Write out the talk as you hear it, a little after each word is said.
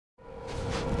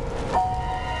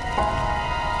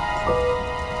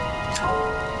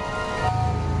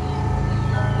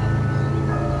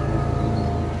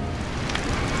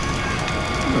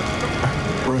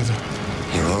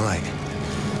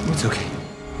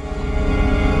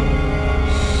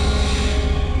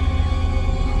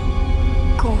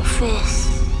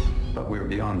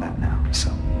beyond that now, so.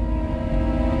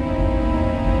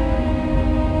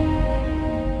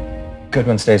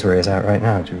 Goodwin stays where he's at right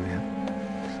now, Julia.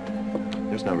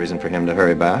 There's no reason for him to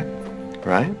hurry back,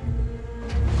 right?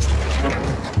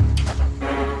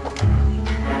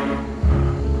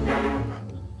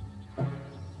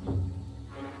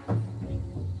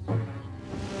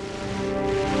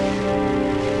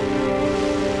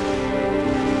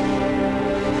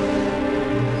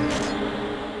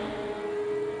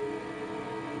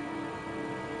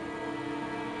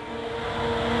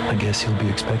 I guess he'll be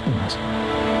expecting us.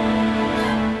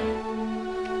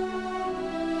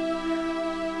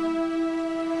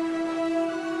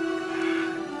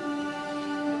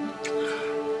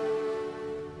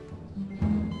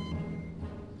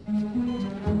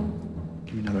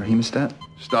 Give me another hemostat.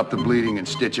 Stop the bleeding and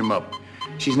stitch him up.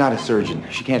 She's not a surgeon.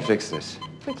 She can't fix this.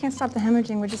 If we can't stop the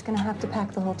hemorrhaging, we're just gonna have to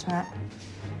pack the whole trap.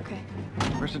 Okay.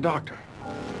 Where's the doctor?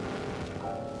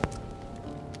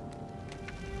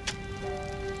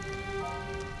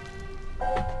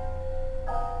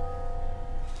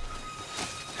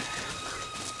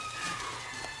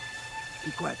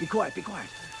 Be quiet, be quiet, be quiet.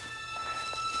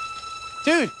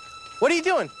 Dude, what are you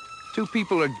doing? 2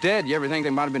 people are dead. You ever think they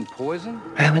might have been poisoned?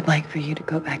 I would like for you to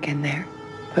go back in there,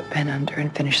 put Ben under,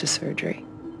 and finish the surgery.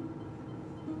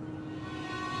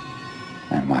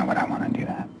 And why would I want to do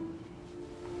that?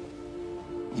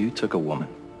 You took a woman,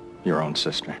 your own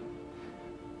sister,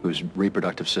 whose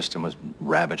reproductive system was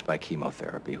ravaged by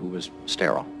chemotherapy, who was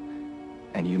sterile,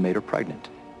 and you made her pregnant.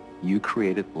 You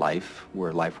created life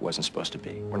where life wasn't supposed to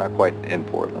be. We're not quite in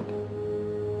Portland.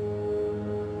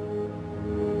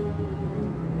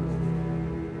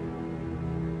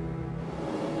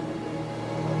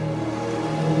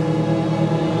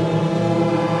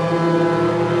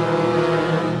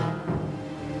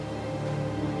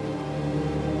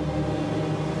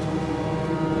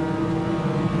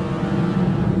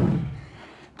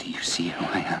 Do you see who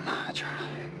I am,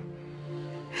 Charlie?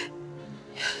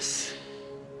 Yes.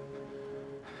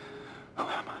 Who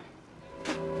am I?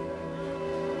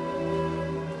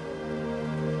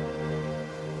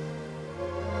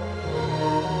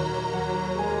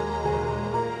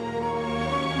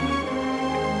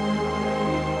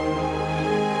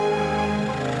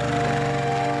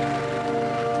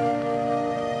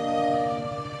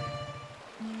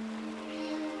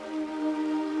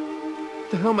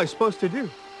 What the hell am I supposed to do?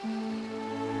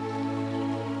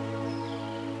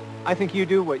 I think you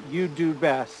do what you do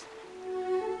best.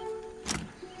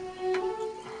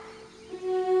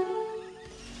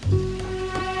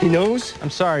 He knows? I'm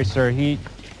sorry, sir. He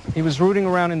was rooting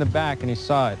around in the back and he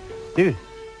saw it. Dude.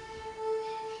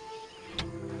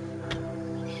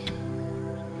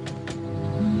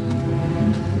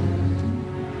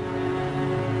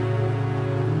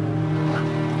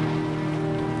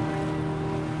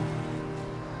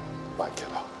 Bye,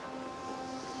 kiddo.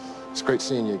 It's great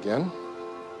seeing you again.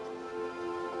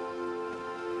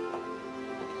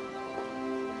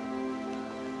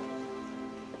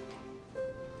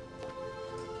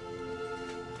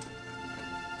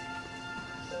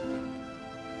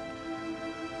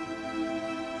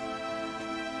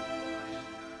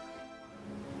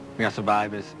 We are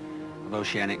survivors of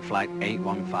Oceanic Flight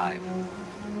 815.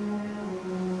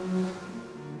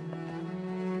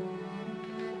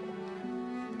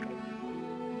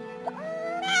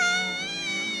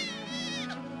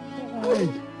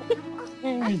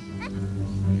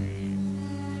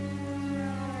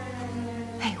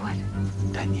 Hey, what?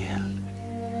 Danielle.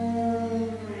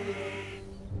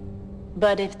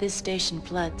 But if this station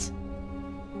floods,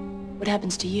 what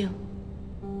happens to you?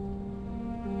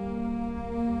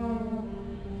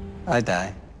 I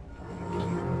die.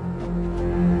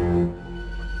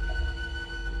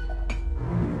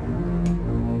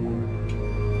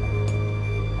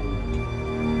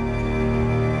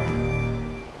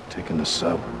 Taking the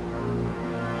sub.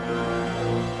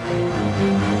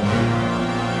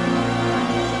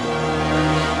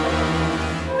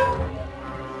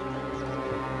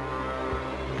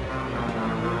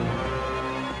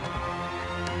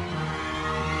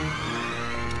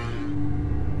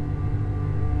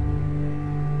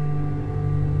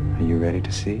 Are you ready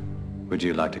to see? Would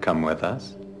you like to come with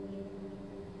us?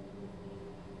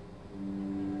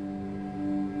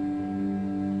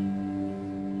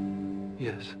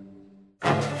 Yes.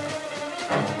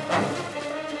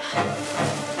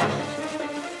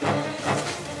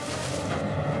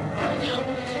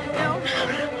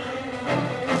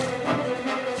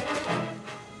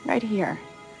 Right here.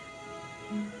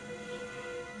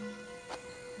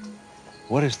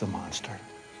 What is the monster?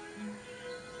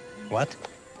 What?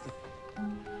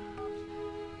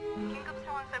 긴급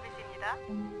상황 서비스입니다.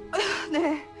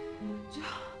 네.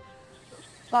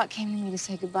 Lot came to me to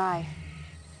say goodbye.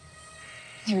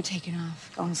 They were taking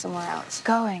off, going somewhere else.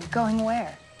 Going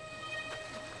where?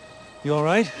 You all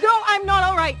right? No, I'm not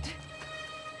all right.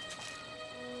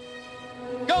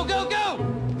 Go, go, go!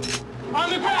 On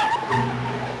the ground!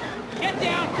 Get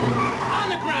down! On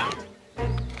the ground!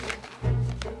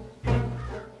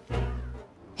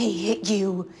 He hit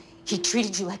you. He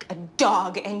treated you like a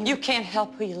dog, and you can't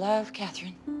help who you love,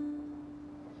 Catherine.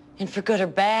 And for good or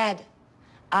bad,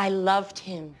 I loved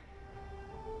him.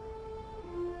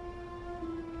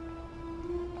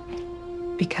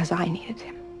 Because I needed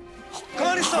him.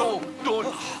 Don't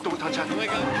touch that. Oh my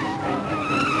God.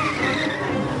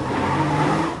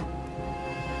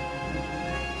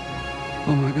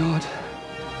 Oh my God.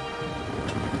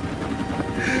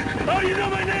 Oh, you know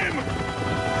my name!